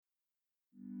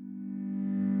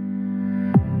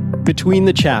Between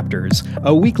the Chapters,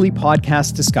 a weekly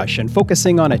podcast discussion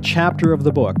focusing on a chapter of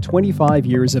the book 25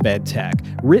 Years of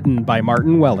EdTech, written by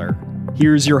Martin Weller.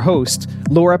 Here's your host,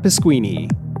 Laura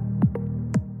Pasquini.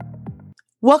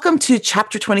 Welcome to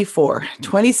Chapter 24,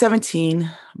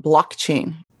 2017,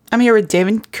 Blockchain. I'm here with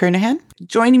David Kernahan,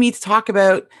 joining me to talk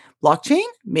about blockchain,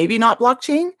 maybe not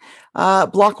blockchain,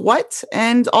 block what,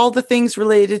 and all the things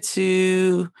related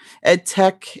to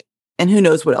EdTech, and who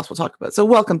knows what else we'll talk about. So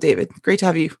welcome, David. Great to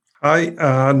have you. Hi,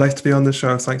 nice to be on the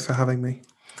show. Thanks for having me.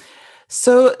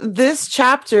 So this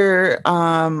chapter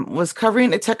was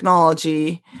covering a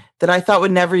technology that I thought would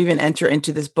never even enter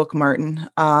into this book, Martin.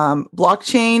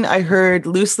 Blockchain, I heard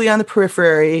loosely on the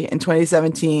periphery in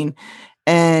 2017,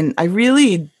 and I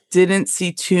really didn't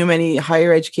see too many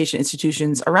higher education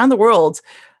institutions around the world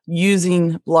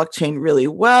using blockchain really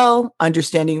well,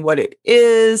 understanding what it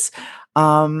is.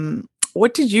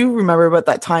 What did you remember about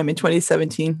that time in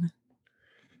 2017?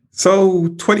 So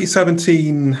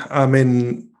 2017,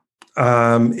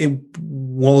 it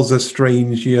was a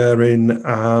strange year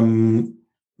in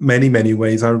many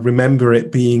ways. I remember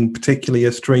it being particularly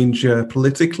a strange year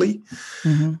politically,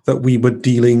 that we were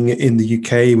dealing in the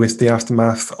UK with the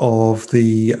aftermath of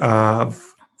the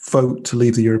vote to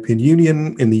leave the European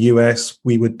Union. In the US,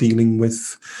 we were dealing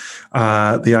with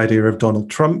the idea of Donald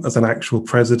Trump as an actual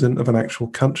president of an actual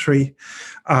country.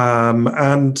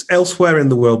 And elsewhere in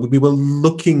the world, we were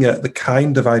looking at the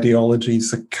kind of ideologies,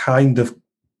 the kind of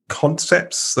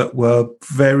concepts that were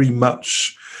very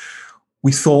much,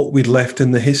 we thought we'd left in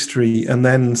the history, and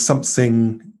then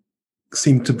something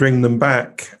seemed to bring them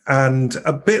back. And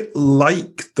a bit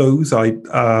like those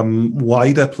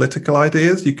wider political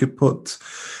ideas, you could put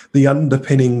the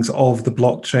underpinnings of the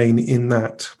blockchain in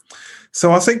that.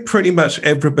 So I think pretty much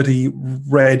everybody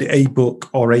read a book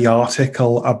or an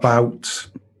article about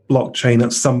blockchain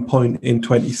at some point in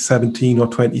 2017 or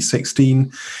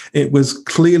 2016. It was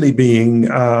clearly being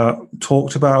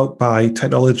talked about by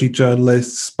technology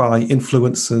journalists, by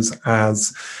influencers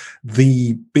as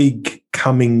the big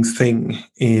coming thing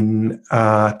in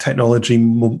technology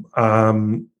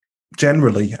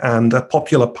generally. And a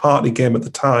popular party game at the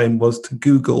time was to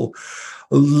Google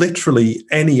literally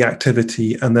any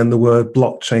activity and then the word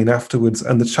blockchain afterwards,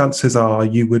 and the chances are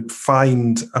you would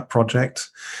find a project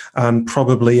and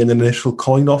probably an initial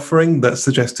coin offering that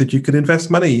suggested you could invest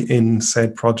money in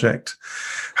said project.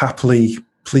 Happily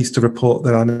pleased to report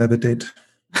that I never did.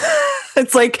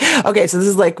 It's like, okay, so this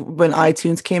is like when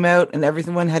iTunes came out and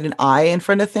everyone had an I in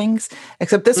front of things,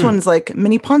 except this one's like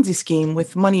mini Ponzi scheme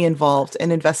with money involved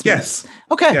and investments. Yes.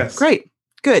 Okay, yes. Great.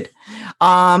 Good.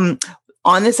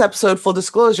 On this episode, full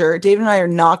disclosure, David and I are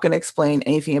not going to explain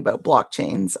anything about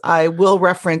blockchains. I will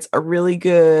reference a really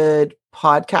good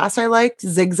podcast I liked,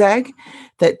 Zigzag,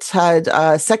 that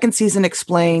had second season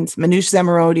explained, Manoush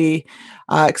Zomorodi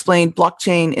explained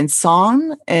blockchain in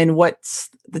song and what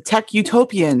the tech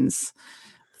utopians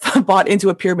bought into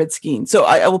a pyramid scheme. So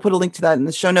I will put a link to that in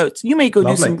the show notes. You may go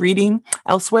do some reading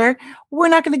elsewhere. We're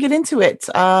not going to get into it.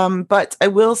 But I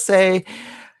will say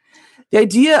the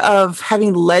idea of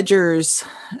having ledgers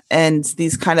and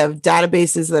these kind of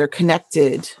databases that are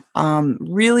connected,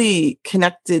 really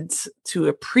connected to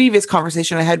a previous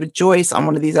conversation I had with Joyce on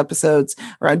one of these episodes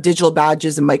around digital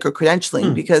badges and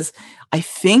micro-credentialing, because I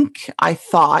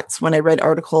thought when I read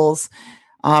articles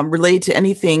related to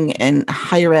anything in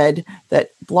higher ed that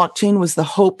blockchain was the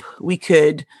hope we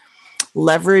could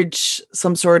leverage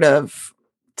some sort of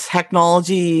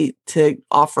technology to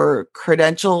offer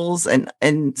credentials and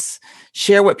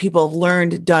share what people have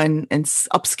learned, done, and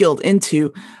upskilled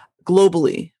into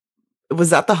globally.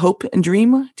 Was that the hope and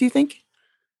dream, do you think?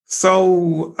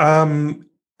 So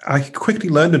I quickly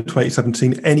learned in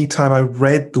 2017, anytime I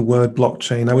read the word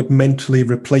blockchain, I would mentally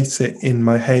replace it in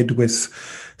my head with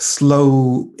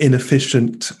slow,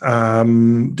 inefficient,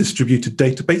 distributed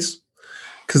database.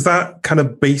 Because that kind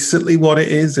of basically what it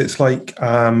is. It's like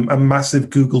a massive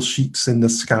Google Sheets in the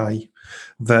sky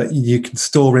that you can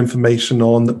store information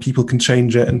on, that people can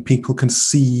change it and people can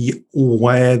see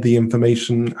where the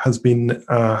information has been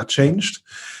changed.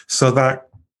 So that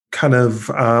kind of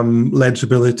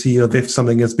legibility of if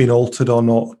something has been altered or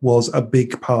not was a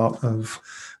big part of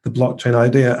the blockchain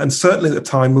idea. And certainly at the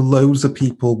time, loads of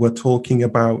people were talking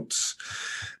about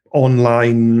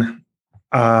online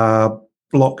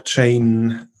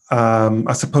blockchain,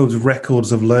 I suppose,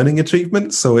 records of learning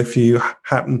achievements. So if you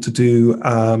happen to do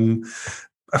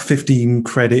a 15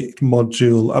 credit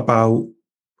module about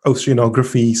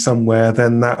oceanography somewhere,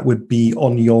 then that would be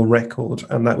on your record,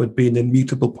 and that would be an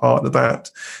immutable part of that.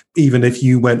 Even if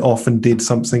you went off and did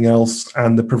something else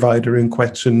and the provider in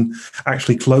question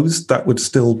actually closed, that would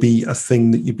still be a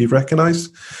thing that you'd be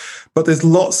recognized. But there's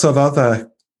lots of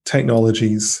other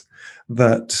technologies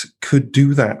that could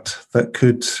do that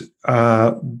could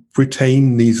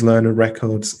retain these learner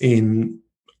records in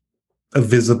a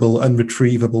visible and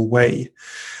retrievable way.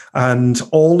 And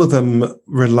all of them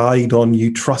relied on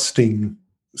you trusting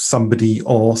somebody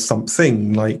or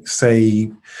something. Like, say,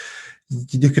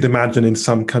 you could imagine in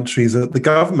some countries that the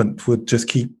government would just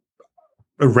keep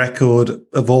a record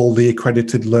of all the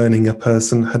accredited learning a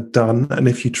person had done. And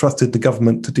if you trusted the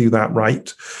government to do that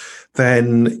right,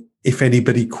 then if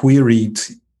anybody queried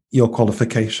your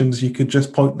qualifications, you could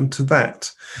just point them to that.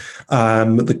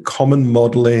 The common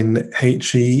model in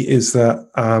HE is that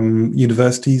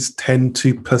universities tend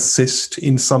to persist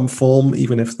in some form,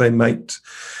 even if they might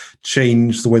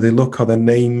change the way they look or their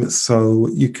name. So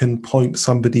you can point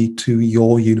somebody to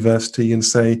your university and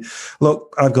say,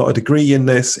 look, I've got a degree in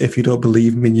this. If you don't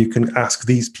believe me, you can ask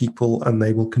these people and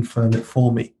they will confirm it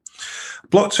for me.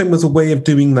 Blockchain was a way of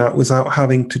doing that without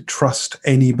having to trust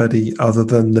anybody other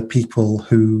than the people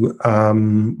who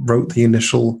wrote the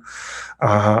initial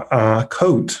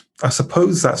code. I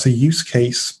suppose that's a use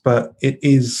case, but it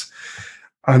is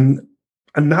a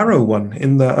narrow one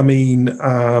in that,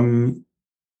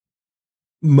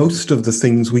 most of the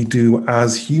things we do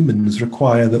as humans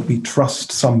require that we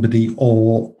trust somebody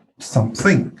or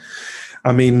something.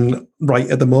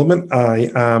 Right at the moment, I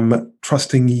am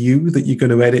trusting you that you're going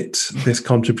to edit this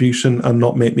contribution and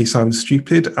not make me sound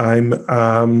stupid. I'm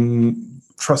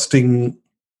trusting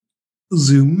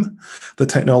Zoom, the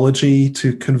technology,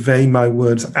 to convey my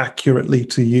words accurately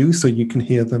to you so you can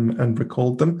hear them and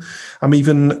record them. I'm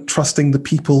even trusting the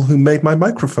people who made my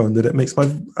microphone, that it makes my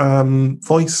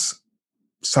voice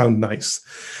sound nice.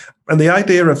 And the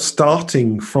idea of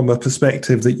starting from a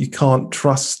perspective that you can't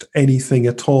trust anything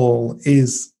at all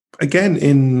is, again,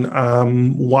 in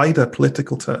wider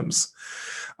political terms,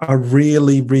 a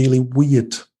really, really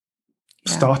weird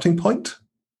starting point.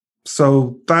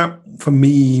 So that, for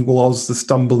me, was the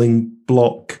stumbling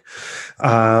block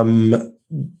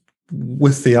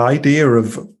with the idea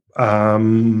of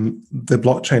the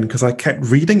blockchain, because I kept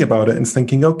reading about it and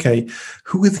thinking, okay,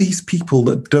 who are these people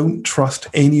that don't trust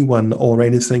anyone or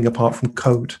anything apart from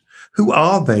code? Who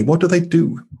are they? What do they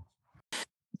do?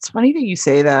 It's funny that you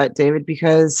say that, David,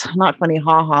 because not funny,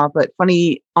 haha, but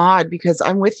funny, odd, because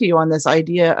I'm with you on this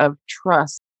idea of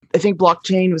trust. I think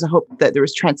blockchain was a hope that there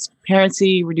was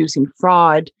transparency, reducing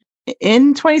fraud.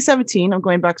 In 2017, I'm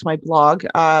going back to my blog,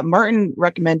 Martin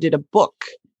recommended a book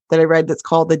that I read that's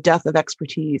called The Death of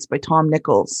Expertise by Tom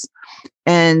Nichols.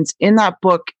 And in that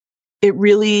book, it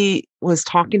really was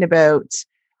talking about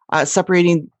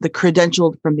separating the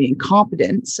credentialed from the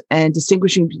incompetent and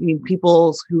distinguishing between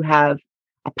people who have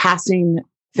a passing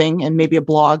thing and maybe a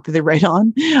blog that they write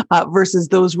on versus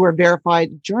those who are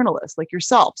verified journalists like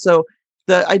yourself. So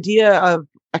the idea of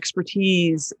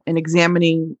expertise and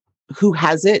examining who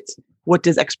has it, what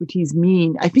does expertise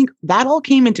mean? I think that all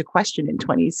came into question in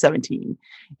 2017.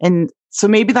 And so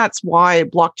maybe that's why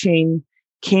blockchain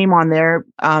came on there,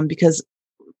 because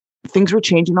things were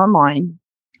changing online.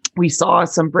 We saw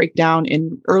some breakdown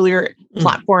in earlier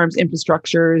platforms,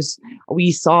 infrastructures.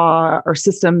 We saw our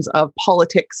systems of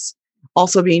politics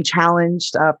also being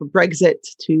challenged, from Brexit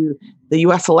to the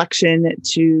US election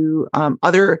to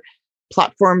other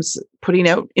platforms putting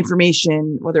out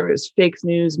information, whether it was fake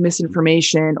news,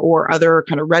 misinformation, or other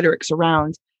kind of rhetorics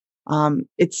around.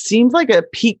 It seemed like a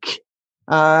peak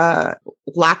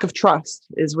lack of trust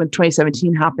is when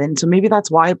 2017 happened. So maybe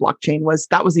that's why blockchain was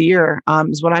the year,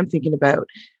 is what I'm thinking about.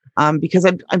 Because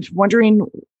I'm wondering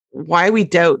why we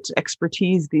doubt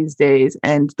expertise these days.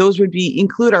 And those would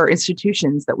include our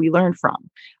institutions that we learn from,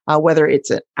 whether it's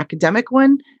an academic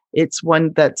one, it's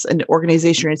one that's an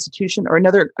organization or institution, or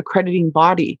another accrediting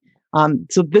body.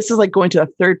 So this is like going to a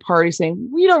third party saying,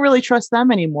 we don't really trust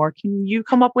them anymore. Can you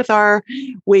come up with our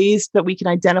ways that we can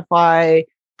identify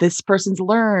this person's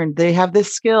learned, they have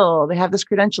this skill, they have this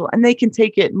credential, and they can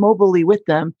take it mobilely with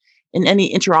them in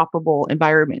any interoperable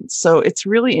environment. So it's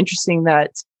really interesting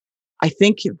that I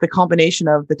think the combination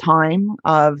of the time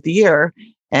of the year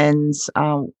and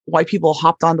why people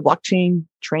hopped on the blockchain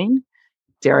train,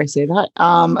 dare I say that,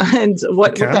 and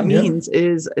what that means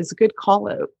is a good call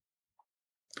out.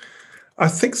 I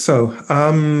think so.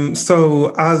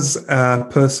 So as a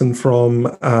person from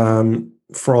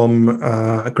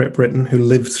Great Britain who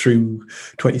lived through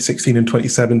 2016 and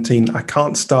 2017, I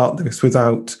can't start this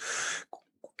without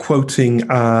quoting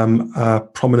a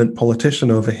prominent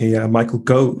politician over here, Michael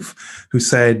Gove, who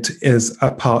said as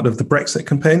a part of the Brexit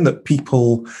campaign that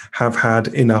people have had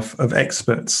enough of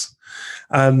experts.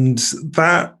 And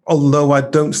that, although I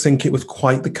don't think it was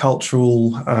quite the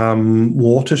cultural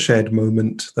watershed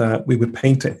moment that we would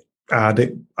paint it at,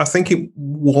 I think it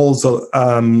was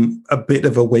a bit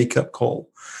of a wake-up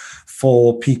call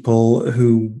for people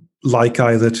who like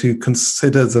either to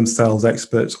consider themselves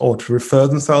experts or to refer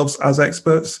themselves as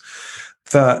experts,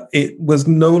 that it was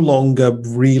no longer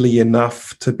really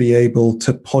enough to be able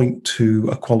to point to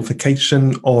a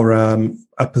qualification or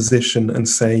a position and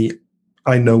say,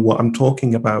 I know what I'm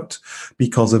talking about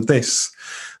because of this.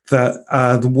 That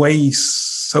the way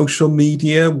social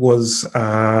media was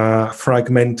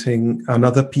fragmenting and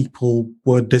other people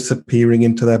were disappearing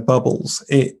into their bubbles,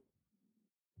 it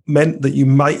meant that you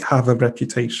might have a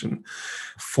reputation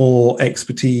for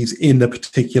expertise in a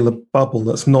particular bubble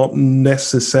that's not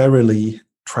necessarily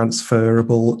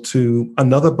transferable to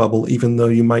another bubble, even though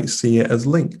you might see it as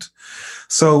linked.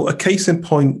 So a case in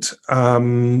point,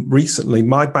 recently,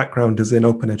 my background is in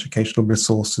open educational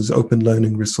resources, open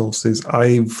learning resources.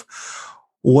 I've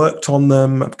worked on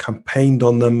them, I've campaigned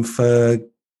on them for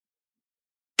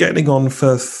getting on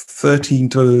for 13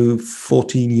 to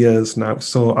 14 years now.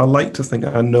 So I like to think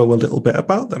I know a little bit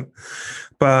about them.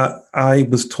 But I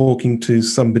was talking to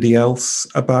somebody else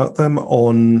about them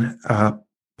on a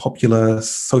popular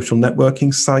social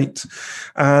networking site,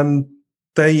 and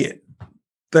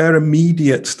their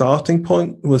immediate starting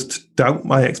point was to doubt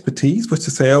my expertise, was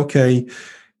to say, okay,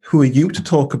 who are you to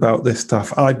talk about this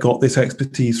stuff? I've got this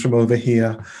expertise from over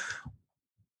here.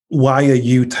 Why are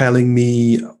you telling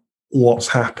me what's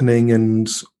happening and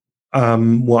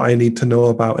what I need to know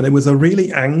about? And it was a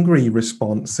really angry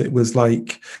response. It was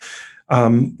like,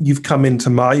 you've come into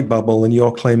my bubble and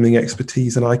you're claiming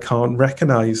expertise and I can't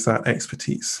recognize that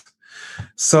expertise.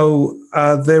 So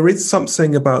there is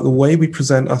something about the way we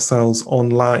present ourselves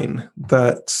online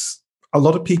that a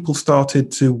lot of people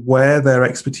started to wear their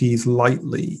expertise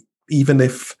lightly, even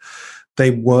if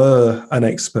they were an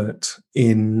expert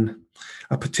in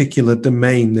a particular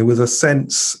domain. There was a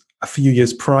sense a few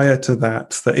years prior to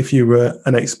that if you were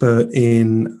an expert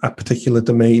in a particular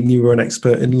domain, you were an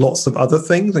expert in lots of other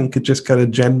things and could just kind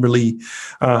of generally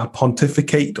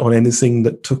pontificate on anything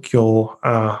that took your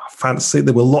fancy.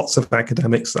 There were lots of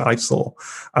academics that I saw,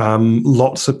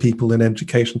 lots of people in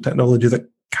education technology that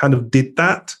kind of did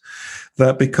that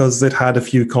because they'd had a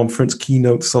few conference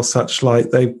keynotes or such, like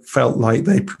they felt like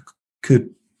they could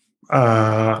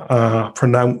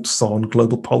pronounce on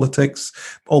global politics.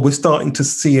 Or we're starting to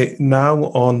see it now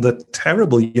on the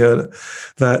terrible year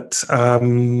that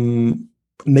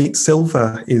Nate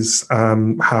Silver is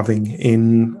having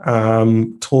in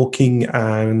talking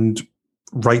and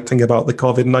writing about the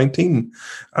COVID-19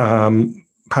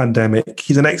 pandemic.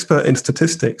 He's an expert in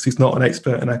statistics. He's not an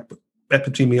expert in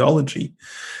epidemiology.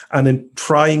 And in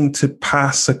trying to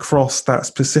pass across that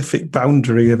specific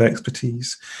boundary of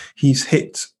expertise, he's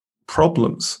hit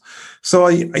problems. So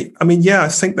I mean, I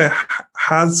think there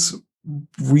has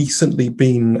recently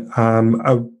been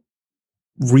a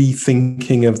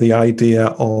rethinking of the idea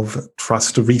of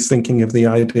trust, a rethinking of the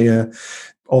idea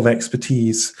of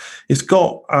expertise. It's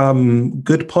got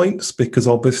good points because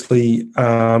obviously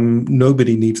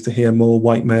nobody needs to hear more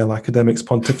white male academics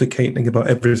pontificating about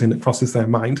everything that crosses their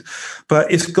mind. But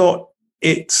it's got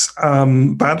its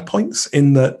bad points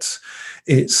in that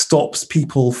it stops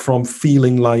people from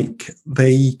feeling like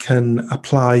they can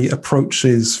apply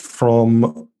approaches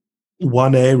from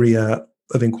one area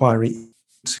of inquiry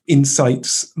to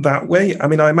insights that way. I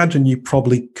mean, I imagine you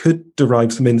probably could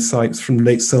derive some insights from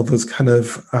Nate Silver's kind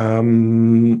of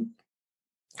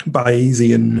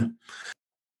Bayesian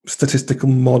statistical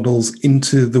models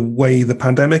into the way the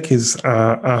pandemic is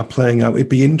playing out. It'd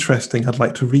be interesting. I'd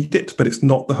like to read it, but it's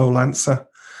not the whole answer.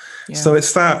 Yeah. So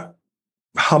it's that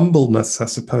humbleness, I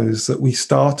suppose, that we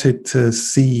started to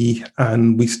see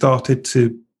and we started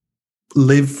to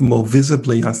live more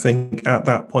visibly, I think, at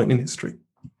that point in history.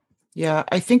 Yeah,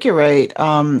 I think you're right.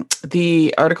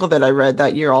 The article that I read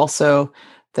that year also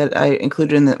that I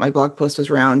included in my blog post was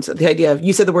around the idea of,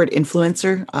 you said the word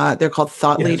influencer, they're called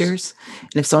thought leaders.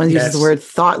 And if someone uses the word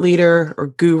thought leader or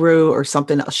guru or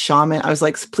something, a shaman, I was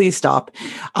like, please stop.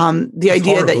 The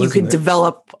idea that you could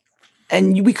develop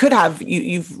and we could have,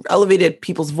 you've elevated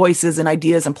people's voices and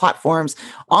ideas and platforms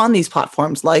on these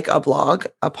platforms like a blog,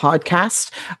 a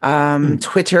podcast,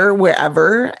 Twitter,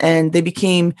 wherever, and they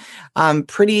became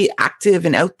pretty active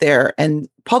and out there. And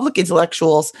public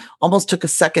intellectuals almost took a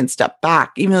second step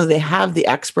back, even though they have the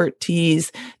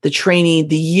expertise, the training,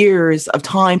 the years of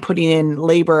time putting in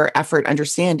labor, effort,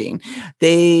 understanding.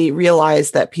 They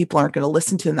realized that people aren't going to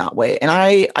listen to them that way. And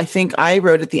I think I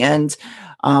wrote at the end,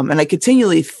 and I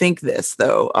continually think this,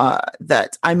 though,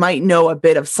 that I might know a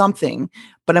bit of something,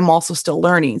 but I'm also still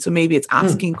learning. So maybe it's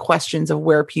asking questions of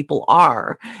where people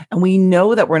are. And we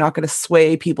know that we're not going to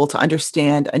sway people to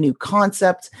understand a new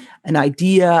concept, an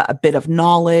idea, a bit of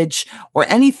knowledge, or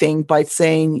anything by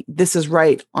saying, this is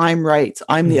right, I'm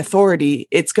the authority.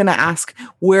 It's going to ask,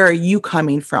 where are you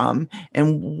coming from?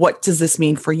 And what does this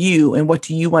mean for you? And what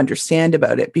do you understand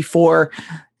about it before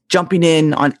jumping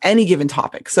in on any given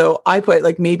topic? So I put,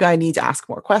 like, maybe I need to ask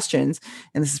more questions.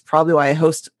 And this is probably why I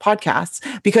host podcasts,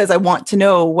 because I want to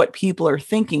know what people are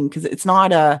thinking, because it's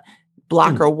not a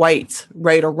black or white,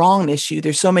 right or wrong issue.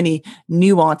 There's so many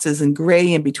nuances and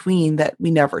gray in between that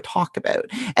we never talk about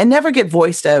and never get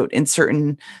voiced out in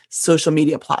certain social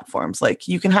media platforms. Like,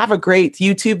 you can have a great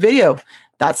YouTube video,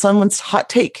 that's someone's hot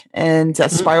take, and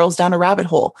spirals down a rabbit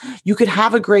hole. You could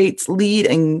have a great lead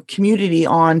and community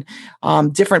on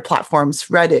different platforms,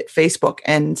 Reddit, Facebook,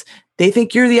 and they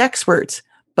think you're the expert,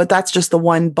 but that's just the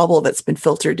one bubble that's been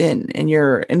filtered in, and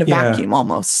you're in a vacuum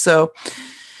almost. So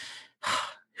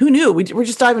who knew? We're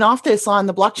just diving off this on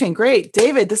the blockchain. Great.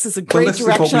 David, this is a great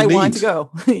direction I wanted to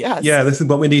go. Yes. Yeah, this is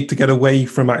what we need to get away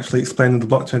from actually explaining the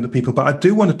blockchain to people. But I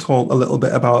do want to talk a little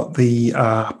bit about the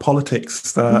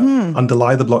politics that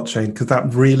underlie the blockchain, because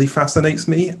that really fascinates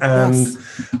me. And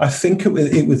I think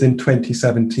it was in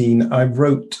 2017, I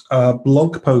wrote a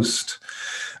blog post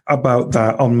about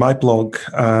that on my blog.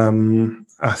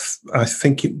 I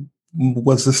think it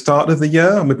was the start of the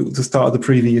year, or maybe it was the start of the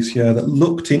previous year, that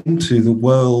looked into the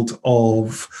world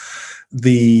of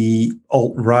the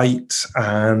alt-right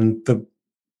and the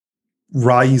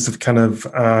rise of kind of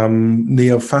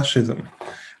neo-fascism.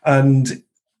 And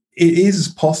it is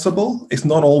possible, it's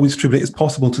not always true, but it's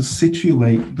possible to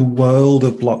situate the world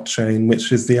of blockchain,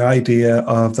 which is the idea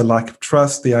of the lack of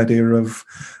trust, the idea of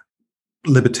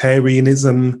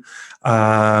libertarianism,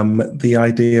 the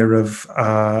idea of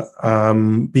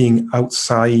being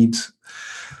outside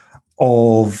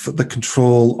of the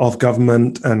control of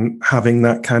government and having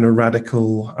that kind of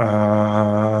radical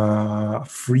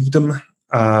freedom.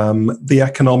 The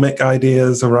economic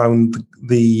ideas around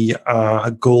the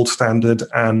gold standard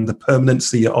and the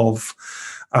permanency of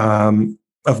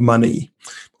money.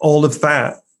 All of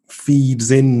that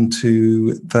feeds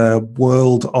into the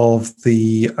world of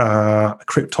the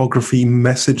cryptography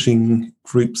messaging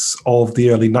groups of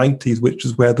the early 90s, which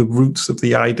is where the roots of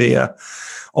the idea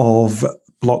of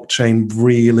blockchain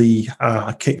really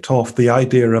kicked off. The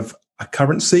idea of a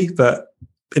currency that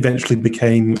eventually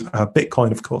became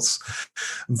Bitcoin, of course,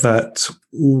 that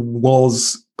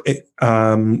was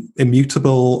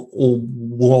immutable, or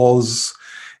was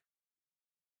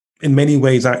in many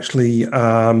ways actually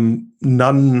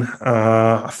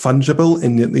non-fungible,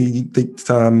 in that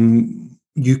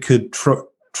you could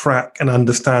track and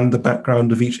understand the background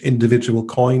of each individual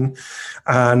coin,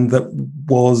 and that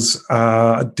was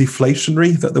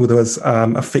deflationary, that there was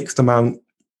a fixed amount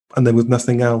and there was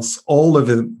nothing else. All of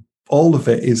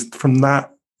it is from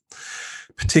that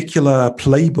particular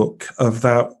playbook of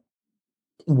that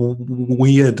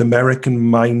weird American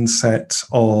mindset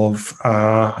of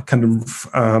kind of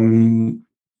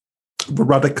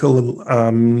radical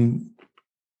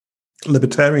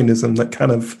libertarianism that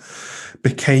kind of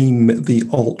became the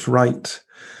alt-right.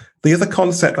 The other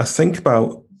concept I think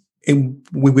about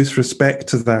with respect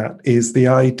to that is the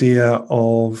idea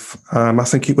of, I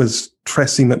think it was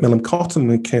Tracy McMillan Cotton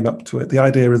who came up to it, the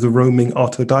idea of the roaming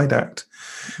autodidact.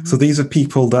 Mm-hmm. So these are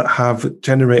people that have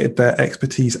generated their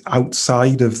expertise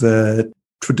outside of the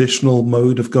traditional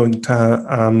mode of going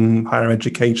to higher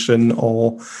education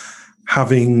or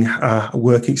having a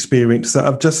work experience, that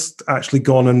have just actually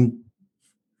gone and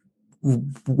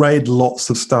read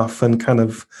lots of stuff and kind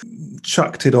of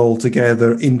chucked it all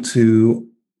together into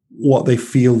what they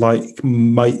feel like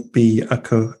might be a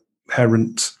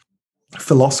coherent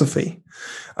philosophy.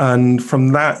 And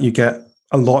from that, you get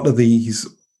a lot of these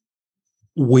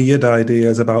weird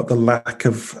ideas about the lack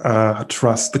of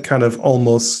trust, the kind of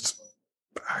almost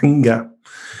anger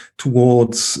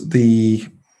towards the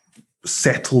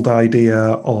settled idea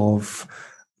of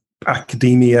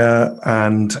academia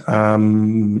and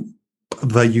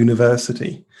the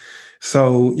university.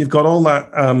 So you've got all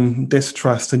that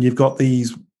distrust, and you've got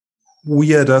these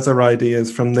weird other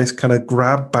ideas from this kind of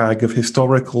grab bag of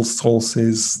historical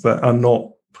sources that are not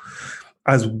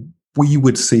as we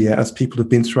would see it as people who've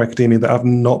been through academia, that have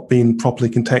not been properly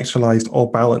contextualized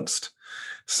or balanced.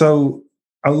 So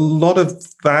a lot of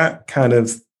that kind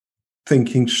of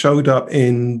thinking showed up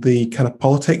in the kind of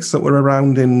politics that were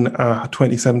around in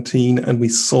 2017, and we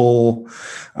saw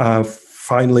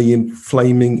finally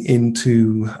inflaming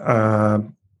into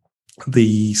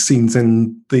the scenes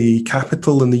in the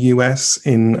Capitol in the US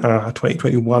in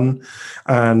 2021,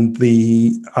 and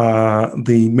the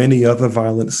many other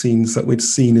violent scenes that we'd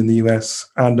seen in the US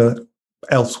and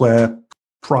elsewhere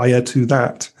prior to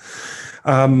that.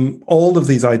 All of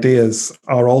these ideas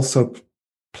are also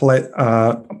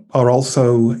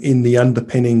in the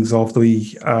underpinnings of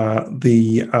the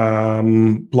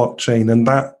blockchain, and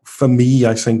that, for me,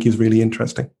 I think is really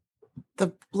interesting.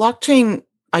 The blockchain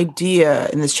idea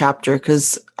in this chapter,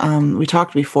 because we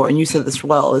talked before, and you said this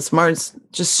well, is Martin's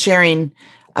just sharing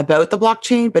about the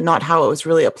blockchain, but not how it was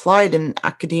really applied in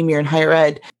academia and higher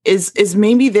ed, is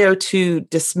maybe there to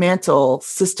dismantle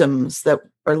systems that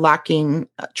are lacking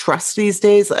trust these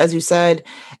days, as you said,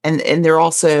 and they're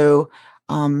also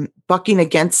bucking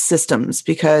against systems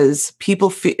because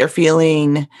people are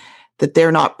feeling that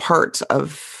they're not part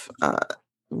of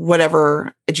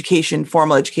whatever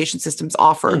formal education systems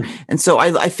offer. And so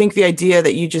I think the idea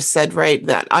that you just said, right,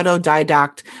 that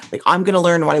autodidact, like I'm going to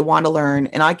learn what I want to learn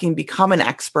and I can become an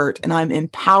expert and I'm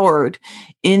empowered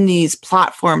in these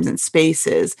platforms and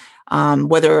spaces,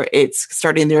 whether it's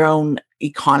starting their own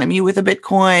economy with a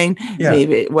Bitcoin,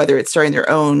 maybe whether it's starting their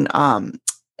own, and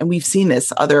we've seen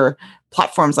this, other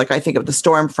platforms like I think of the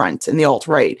Stormfront and the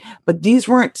alt-right, but these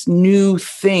weren't new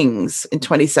things in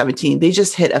 2017. They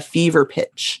just hit a fever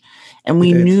pitch, and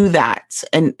we knew that.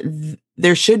 And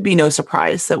there should be no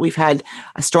surprise that we've had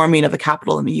a storming of the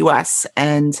Capitol in the US,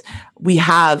 and we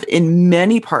have in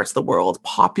many parts of the world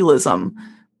populism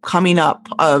coming up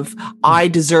of I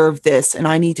deserve this and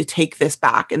I need to take this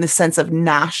back. And the sense of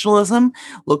nationalism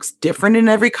looks different in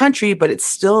every country, but it's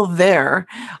still there.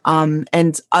 And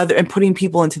putting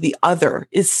people into the other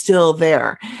is still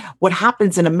there. What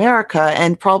happens in America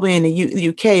and probably in the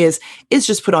UK is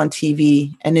just put on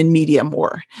TV and in media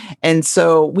more. And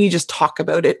so we just talk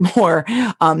about it more.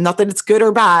 Not that it's good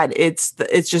or bad. It's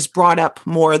just brought up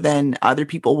more than other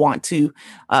people want to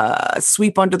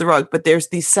sweep under the rug. But there's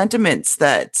these sentiments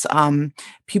that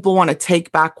people want to take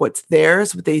back what's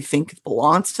theirs, what they think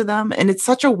belongs to them. And it's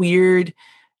such a weird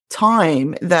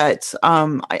time that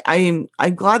I'm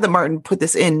glad that Martin put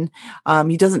this in.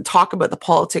 He doesn't talk about the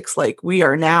politics like we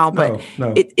are now, but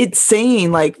no. It's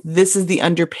saying like this is the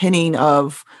underpinning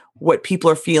of what people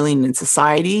are feeling in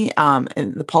society, and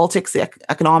the politics, the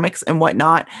economics and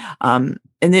whatnot. And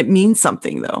it means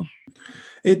something though.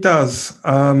 It does.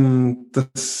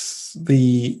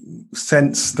 The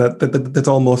sense that there's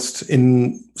almost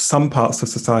in some parts of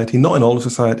society, not in all of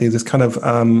society, there's kind of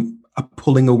a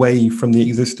pulling away from the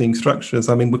existing structures.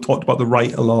 I mean, we've talked about the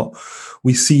right a lot.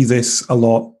 We see this a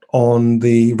lot on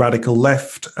the radical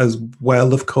left as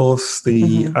well, of course,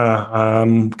 the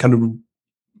kind of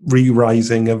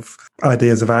re-rising of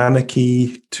ideas of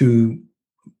anarchy to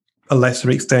a lesser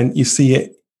extent. You see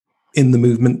it in the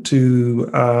movement to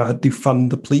defund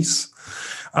the police,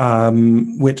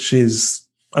 which is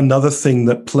another thing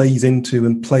that plays into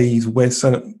and plays with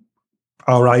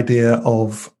our idea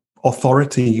of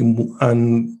authority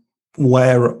and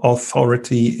where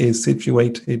authority is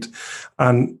situated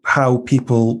and how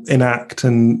people enact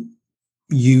and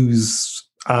use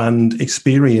and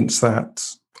experience that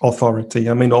authority.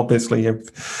 I mean, obviously,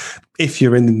 if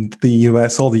you're in the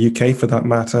US or the UK for that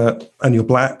matter, and you're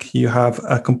Black, you have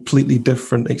a completely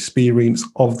different experience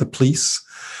of the police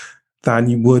than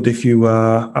you would if you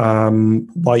were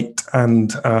white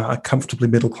and comfortably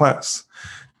middle class.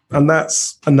 And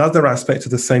that's another aspect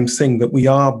of the same thing, that we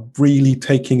are really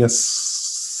taking a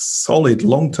solid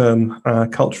long-term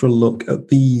cultural look at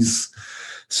these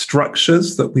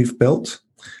structures that we've built.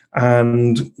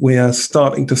 And we are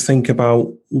starting to think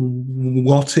about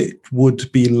what it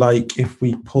would be like if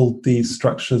we pulled these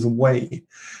structures away.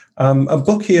 A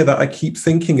book here that I keep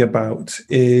thinking about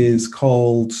is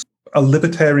called A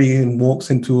Libertarian Walks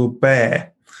into a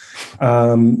Bear,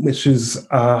 which is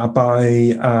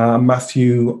by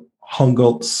Matthew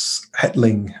Honggoltz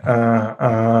Hetling,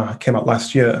 came out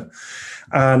last year.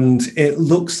 And it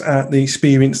looks at the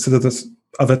experience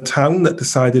of a town that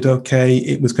decided, okay,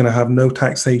 it was going to have no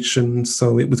taxation,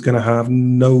 so it was going to have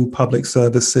no public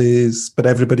services, but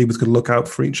everybody was going to look out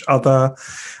for each other.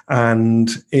 And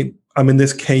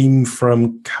this came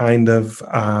from kind of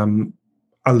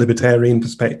a libertarian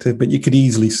perspective, but you could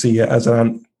easily see it as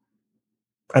an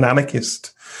an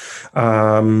anarchist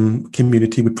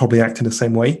community would probably act in the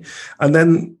same way. And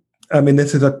then, I mean,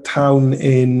 this is a town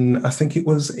I think it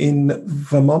was in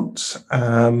Vermont,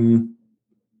 and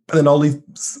then all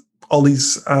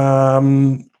these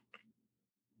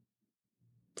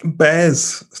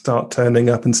bears start turning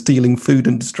up and stealing food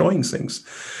and destroying things.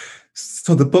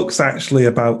 So the book's actually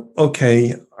about,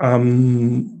 okay,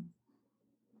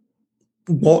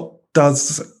 what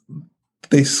does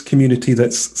this community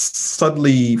that's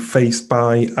suddenly faced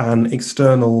by an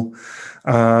external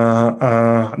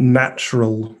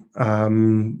natural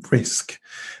risk,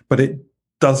 but it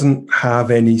doesn't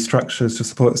have any structures to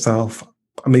support itself.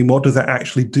 I mean, what does it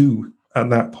actually do at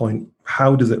that point?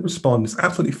 How does it respond? It's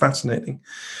absolutely fascinating.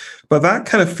 But that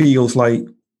kind of feels like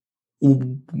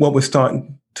what we're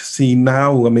starting to see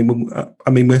now. I mean,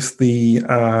 with the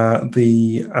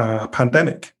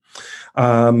pandemic,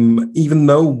 even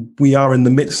though we are in the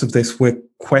midst of this, we're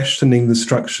questioning the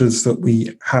structures that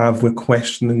we have. We're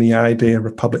questioning the idea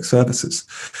of public services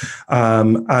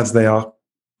as they are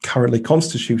currently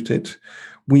constituted.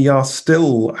 We are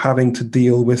still having to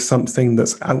deal with something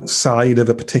that's outside of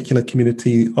a particular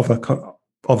community, of a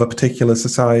particular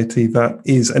society, that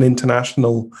is an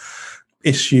international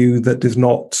issue that does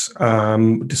not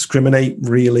discriminate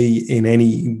really in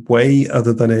any way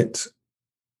other than it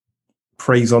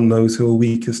preys on those who are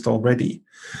weakest already.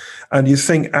 And you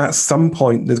think at some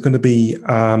point there's going to be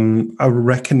a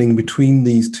reckoning between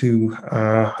these two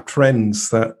trends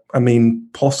that, I mean,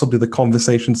 possibly the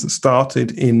conversations that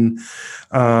started in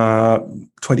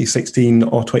 2016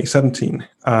 or 2017,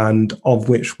 and of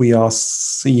which we are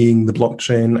seeing the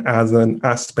blockchain as an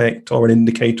aspect or an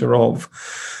indicator of,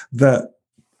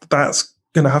 that's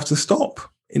going to have to stop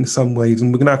in some ways.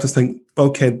 And we're going to have to think,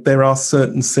 okay, there are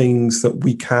certain things that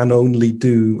we can only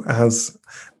do as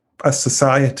a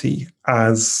society,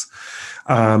 as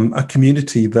a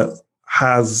community that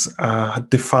has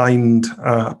defined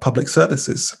public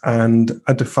services and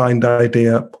a defined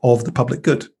idea of the public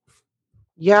good.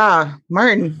 Yeah,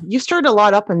 Martin, you stirred a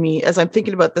lot up in me as I'm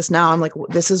thinking about this now. I'm like,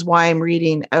 this is why I'm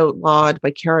reading Outlawed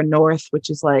by Kara North, which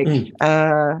is like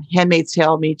Handmaid's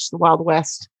Tale meets the Wild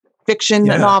West fiction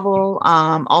novel.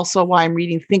 Also why I'm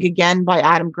reading Think Again by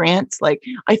Adam Grant. Like,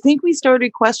 I think we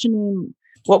started questioning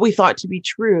what we thought to be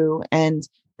true. And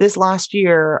this last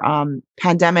year,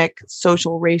 pandemic,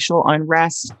 social, racial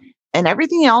unrest, and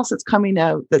everything else that's coming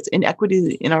out that's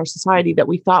inequity in our society that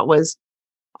we thought was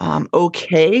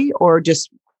okay, or just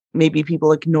maybe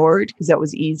people ignored because that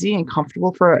was easy and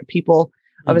comfortable for people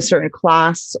of a certain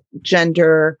class,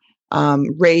 gender,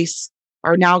 race,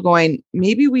 are now going,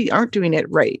 maybe we aren't doing it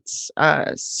right.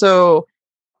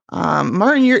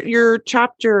 Martin, your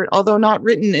chapter, although not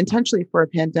written intentionally for a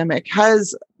pandemic,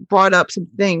 has brought up some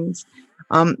things.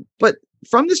 But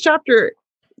from this chapter,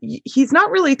 he's not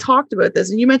really talked about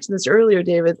this. And you mentioned this earlier,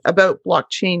 David, about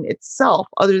blockchain itself,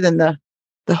 other than the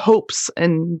hopes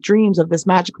and dreams of this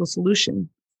magical solution.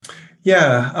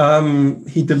 Yeah,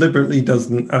 he deliberately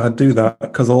doesn't do that,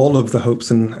 because all of the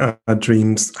hopes and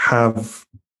dreams have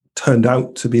turned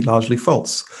out to be largely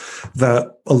false.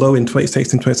 That although in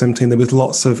 2016, 2017, there was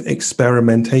lots of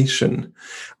experimentation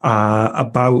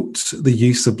about the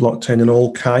use of blockchain in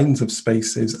all kinds of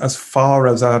spaces, as far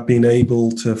as I've been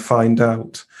able to find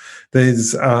out,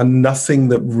 there's nothing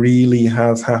that really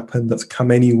has happened that's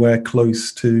come anywhere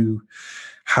close to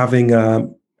having a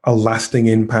lasting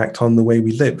impact on the way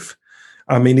we live.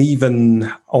 I mean,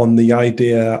 even on the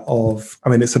idea of, I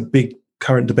mean, it's a big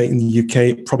current debate in the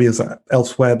UK, probably as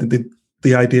elsewhere,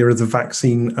 the idea of the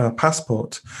vaccine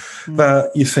passport.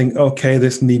 But you think, okay,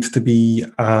 this needs to be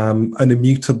an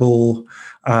immutable,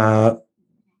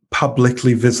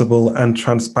 publicly visible and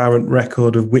transparent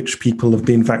record of which people have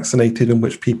been vaccinated and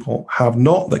which people have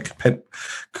not, that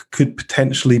could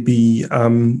potentially be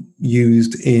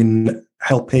used in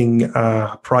helping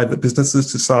private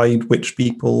businesses decide which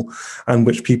people and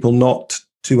which people not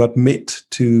to admit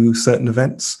to certain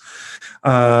events.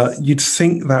 You'd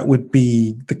think that would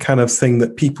be the kind of thing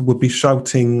that people would be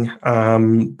shouting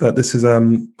that this is a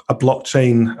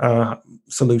blockchain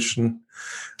solution.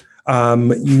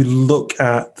 You look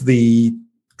at the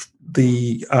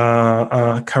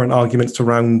current arguments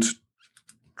around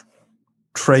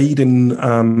trade in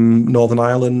Northern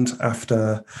Ireland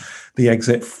after the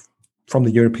exit from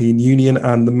the European Union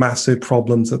and the massive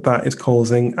problems that is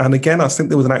causing. And again, I think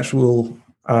there was an actual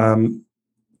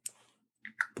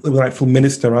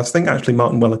minister, I think actually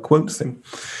Martin Weller quotes him,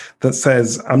 that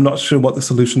says, I'm not sure what the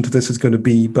solution to this is going to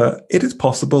be, but it is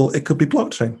possible it could be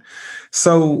blockchain.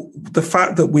 So the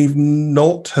fact that we've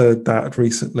not heard that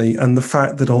recently, and the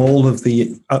fact that all of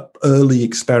the early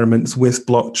experiments with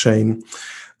blockchain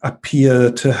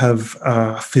appear to have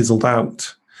fizzled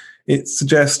out. It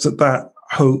suggests that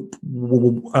hope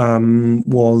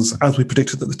was, as we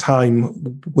predicted at the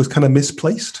time, was kind of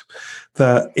misplaced,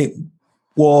 that it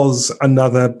was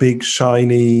another big,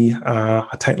 shiny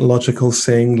technological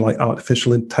thing like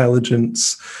artificial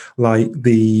intelligence, like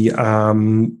the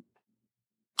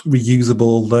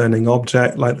reusable learning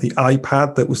object, like the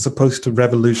iPad that was supposed to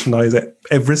revolutionize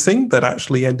everything, that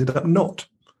actually ended up not.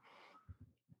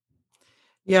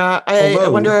 Yeah, I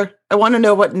wonder. I want to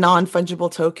know what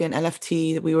non-fungible token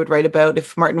NFT that we would write about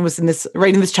if Martin was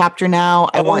writing this chapter now.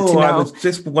 I want to know. I was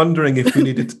just wondering if we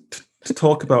needed to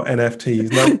talk about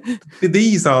NFTs. Now,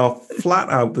 these are flat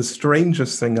out the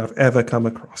strangest thing I've ever come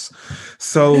across.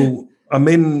 So, I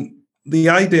mean, the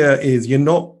idea is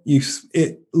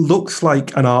it looks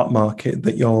like an art market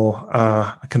that you're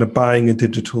kind of buying a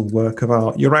digital work of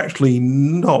art. You're actually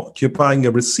not. You're buying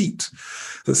a receipt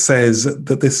that says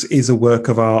that this is a work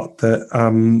of art that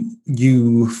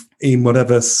you, in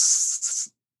whatever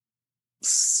sense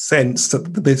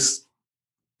that this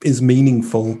is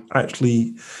meaningful,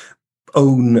 actually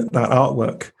own that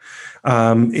artwork.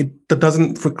 It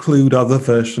doesn't preclude other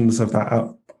versions of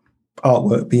that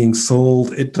artwork being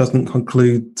sold. It doesn't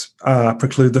preclude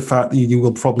the fact that you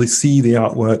will probably see the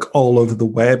artwork all over the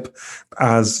web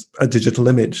as a digital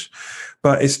image.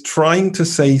 But it's trying to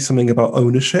say something about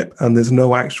ownership, and there's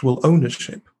no actual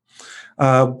ownership,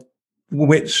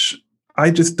 which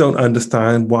I just don't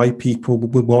understand why people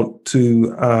would want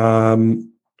to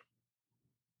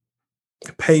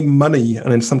pay money,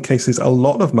 and in some cases a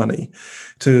lot of money,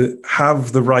 to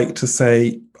have the right to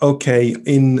say, okay,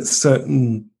 in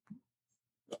certain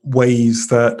ways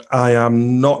that I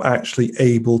am not actually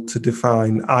able to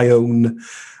define, I own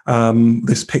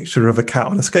this picture of a cat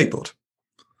on a skateboard.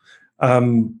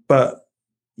 But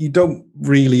you don't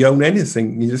really own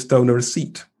anything. You just own a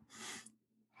receipt.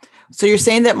 So you're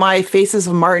saying that my Faces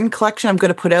of Martin collection I'm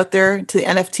going to put out there to the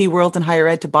NFT world and higher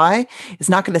ed to buy is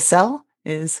not going to sell?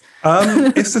 It's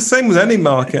the same with any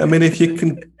market. I mean, if you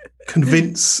can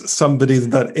convince somebody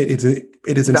that it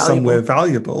is in some way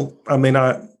valuable. I mean,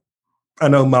 I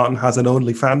know Martin has an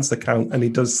OnlyFans account, and he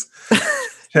does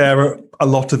share a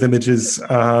lot of images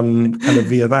kind of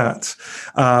via that.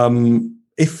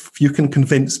 If you can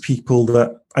convince people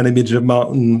that an image of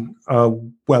Martin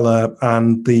Weller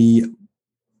and the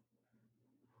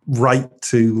right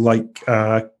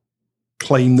to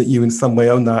claim that you in some way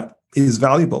own that is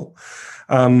valuable,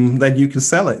 then you can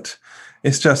sell it.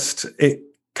 It's just, it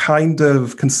kind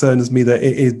of concerns me that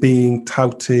it is being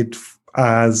touted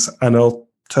as an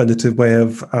alternative way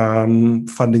of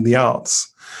funding the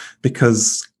arts,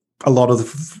 because a lot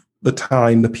of the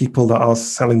time the people that are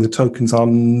selling the tokens are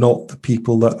not the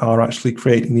people that are actually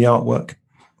creating the artwork.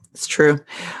 It's true.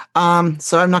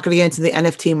 So I'm not going to get into the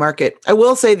NFT market. I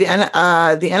will say the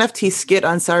NFT skit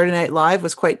on Saturday Night Live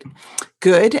was quite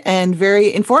good and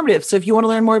very informative. So if you want to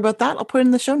learn more about that, I'll put it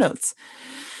in the show notes.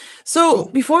 So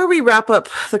before we wrap up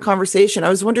the conversation, I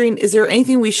was wondering, is there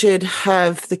anything we should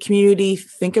have the community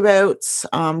think about?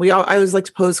 I always like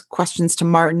to pose questions to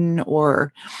Martin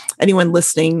or anyone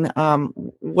listening.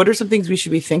 What are some things we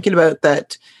should be thinking about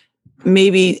that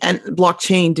maybe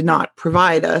blockchain did not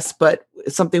provide us, but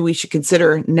something we should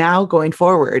consider now going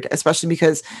forward, especially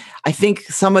because I think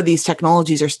some of these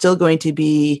technologies are still going to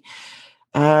be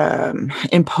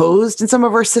imposed in some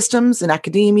of our systems in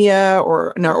academia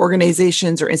or in our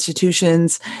organizations or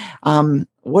institutions.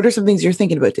 What are some things you're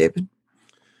thinking about, David?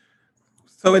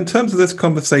 So in terms of this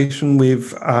conversation,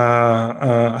 we've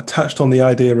touched on the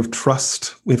idea of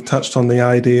trust. We've touched on the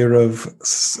idea of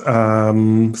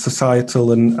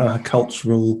societal and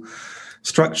cultural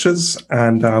structures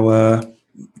and our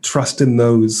trust in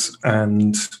those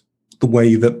and the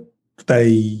way that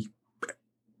they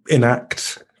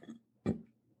enact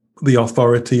the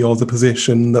authority or the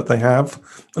position that they have.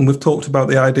 And we've talked about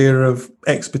the idea of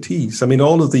expertise. I mean,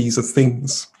 all of these are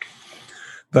things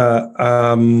that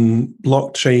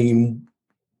blockchain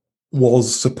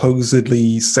was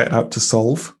supposedly set out to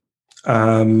solve,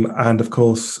 and of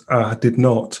course did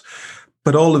not.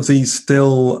 But all of these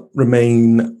still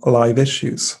remain live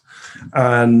issues.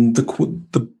 And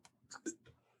the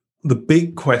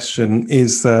big question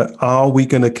is that, are we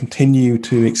going to continue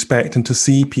to expect and to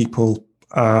see people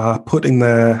putting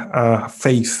their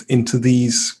faith into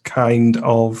these kind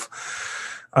of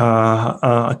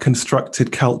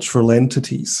constructed cultural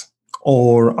entities?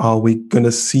 Or are we going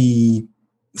to see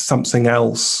something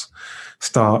else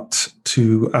start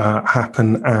to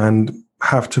happen and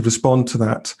have to respond to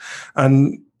that?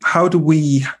 And how do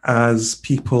we, as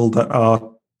people that are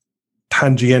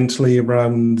tangentially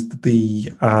around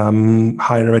the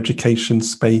higher education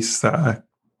space, that are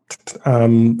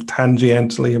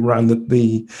tangentially around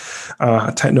the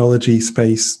technology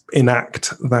space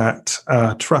enact that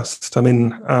trust. I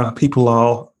mean, people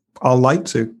are lied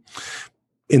to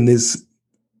in these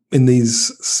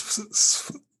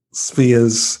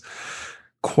spheres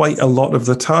quite a lot of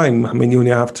the time. I mean, you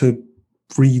only have to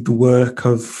read the work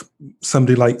of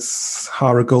somebody like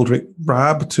Sahara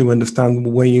Goldrick-Rab to understand the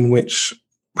way in which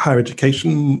higher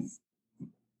education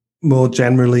more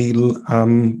generally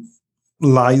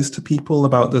lies to people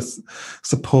about the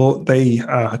support they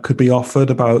could be offered,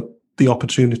 about the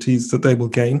opportunities that they will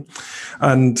gain.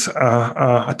 And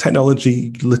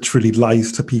technology literally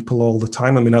lies to people all the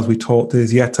time. I mean, as we talked,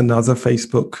 there's yet another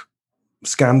Facebook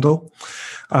scandal.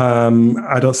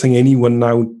 I don't think anyone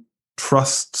now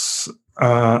trusts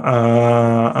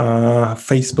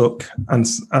Facebook,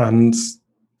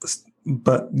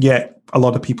 but yet a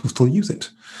lot of people still use it.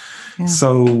 Yeah.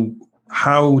 So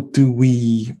how do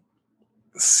we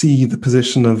see the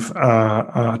position of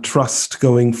trust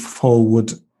going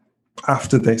forward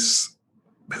after this?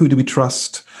 Who do we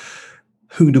trust?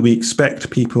 Who do we expect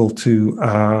people to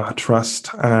trust?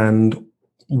 And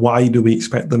why do we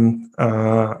expect them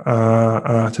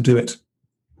to do it?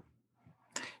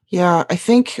 Yeah, I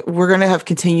think we're going to have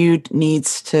continued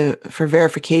needs for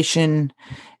verification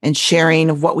and sharing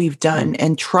of what we've done.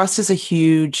 And trust is a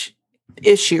huge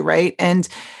issue, right? And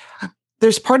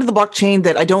there's part of the blockchain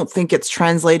that I don't think gets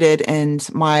translated.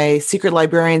 And my secret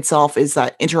librarian self is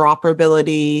that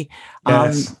interoperability.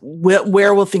 Yes.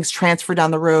 Where will things transfer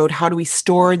down the road? How do we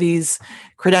store these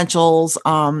credentials?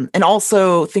 And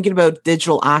also thinking about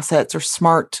digital assets or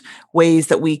smart ways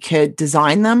that we could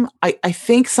design them. I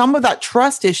think some of that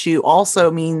trust issue also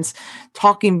means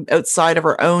talking outside of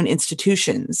our own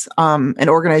institutions and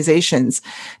organizations.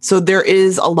 So there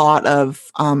is a lot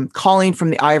of calling from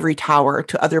the ivory tower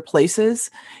to other places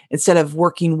instead of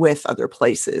working with other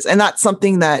places. And that's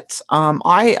something that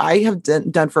I have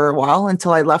done for a while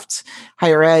until I left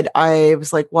higher ed. I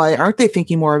was like, why aren't they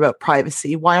thinking more about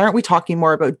privacy? Why aren't we talking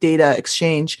more about data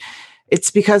exchange?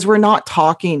 It's because we're not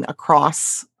talking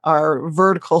across our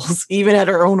verticals, even at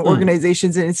our own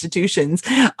organizations and institutions.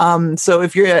 So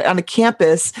if you're on a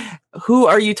campus, who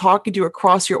are you talking to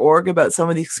across your org about some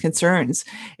of these concerns?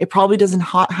 It probably doesn't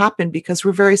happen because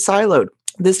we're very siloed.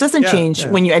 This doesn't change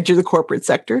when you enter the corporate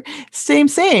sector. Same.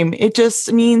 It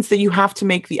just means that you have to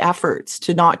make the efforts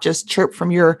to not just chirp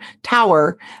from your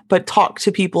tower, but talk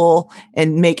to people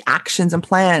and make actions and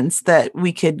plans that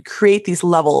we could create these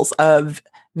levels of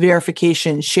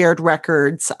verification, shared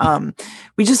records.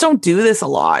 We just don't do this a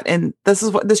lot. And this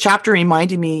is what this chapter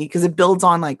reminded me, because it builds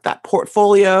on like that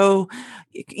portfolio,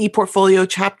 e-portfolio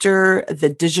chapter, the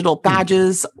digital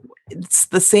badges. It's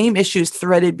the same issues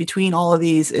threaded between all of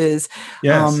these is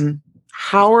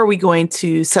how are we going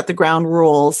to set the ground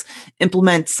rules,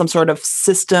 implement some sort of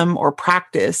system or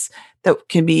practice that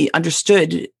can be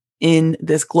understood in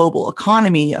this global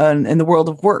economy and in the world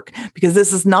of work? Because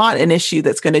this is not an issue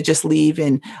that's going to just leave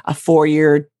in a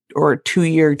 4-year or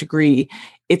 2-year degree.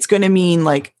 It's going to mean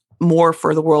like more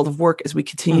for the world of work as we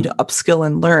continue to upskill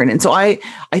and learn. And so I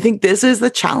think this is the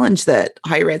challenge that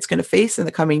higher ed is going to face in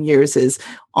the coming years, is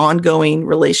ongoing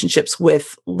relationships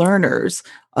with learners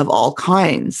of all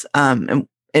kinds. And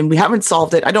we haven't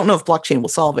solved it. I don't know if blockchain will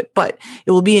solve it, but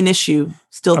it will be an issue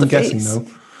still to face. I'm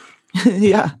guessing no.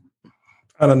 Yeah.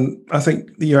 And I think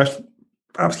you're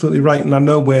absolutely right. And I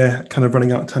know we're kind of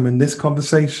running out of time in this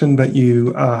conversation, but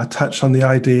you touch on the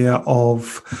idea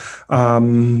of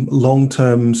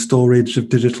long-term storage of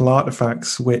digital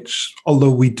artifacts, which, although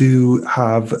we do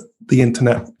have the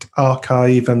Internet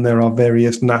Archive and there are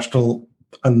various national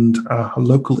and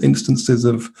local instances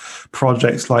of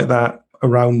projects like that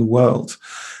around the world,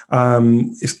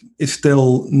 it's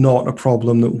still not a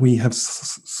problem that we have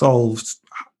solved.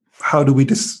 How do we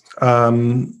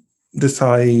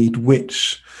decide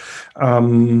which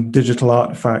digital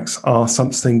artifacts are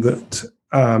something that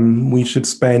we should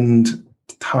spend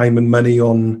time and money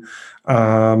on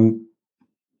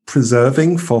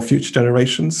preserving for future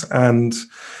generations? And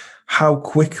how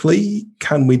quickly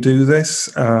can we do this,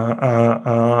 given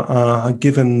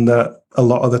that a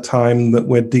lot of the time that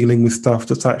we're dealing with stuff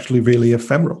that's actually really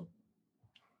ephemeral?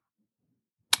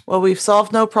 Well, we've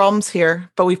solved no problems here,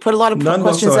 but we've put a lot of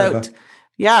questions out.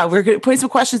 Yeah, we're putting some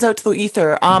questions out to the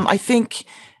ether.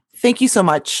 Thank you so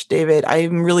much, David.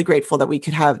 I'm really grateful that we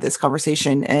could have this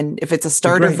conversation. And if it's a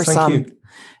starter for some,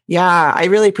 yeah, I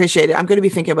really appreciate it. I'm going to be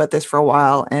thinking about this for a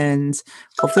while, and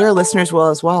hopefully our listeners will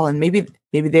as well. And maybe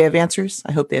they have answers.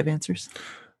 I hope they have answers.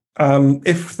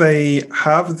 If they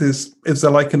have this, is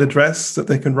there like an address that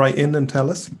they can write in and tell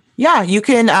us? Yeah, you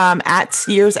can at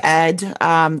Years Ed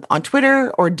on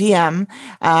Twitter or DM.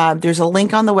 There's a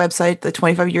link on the website, the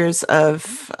 25 years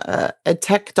of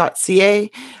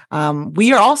edtech.ca.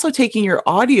 We are also taking your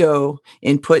audio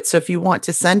input. So if you want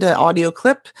to send an audio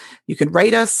clip, you can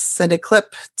write us, send a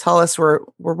clip, tell us we're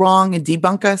wrong and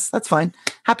debunk us. That's fine.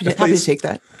 Happy to take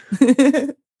that.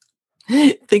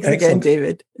 Thanks Excellent. Again,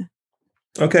 David.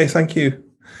 Okay, thank you.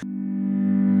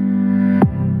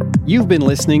 You've been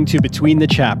listening to Between the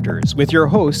Chapters with your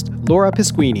host, Laura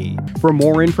Pasquini. For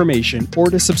more information or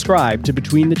to subscribe to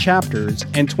Between the Chapters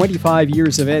and 25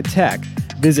 Years of Ed Tech,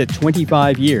 visit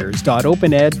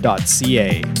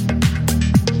 25years.opened.ca.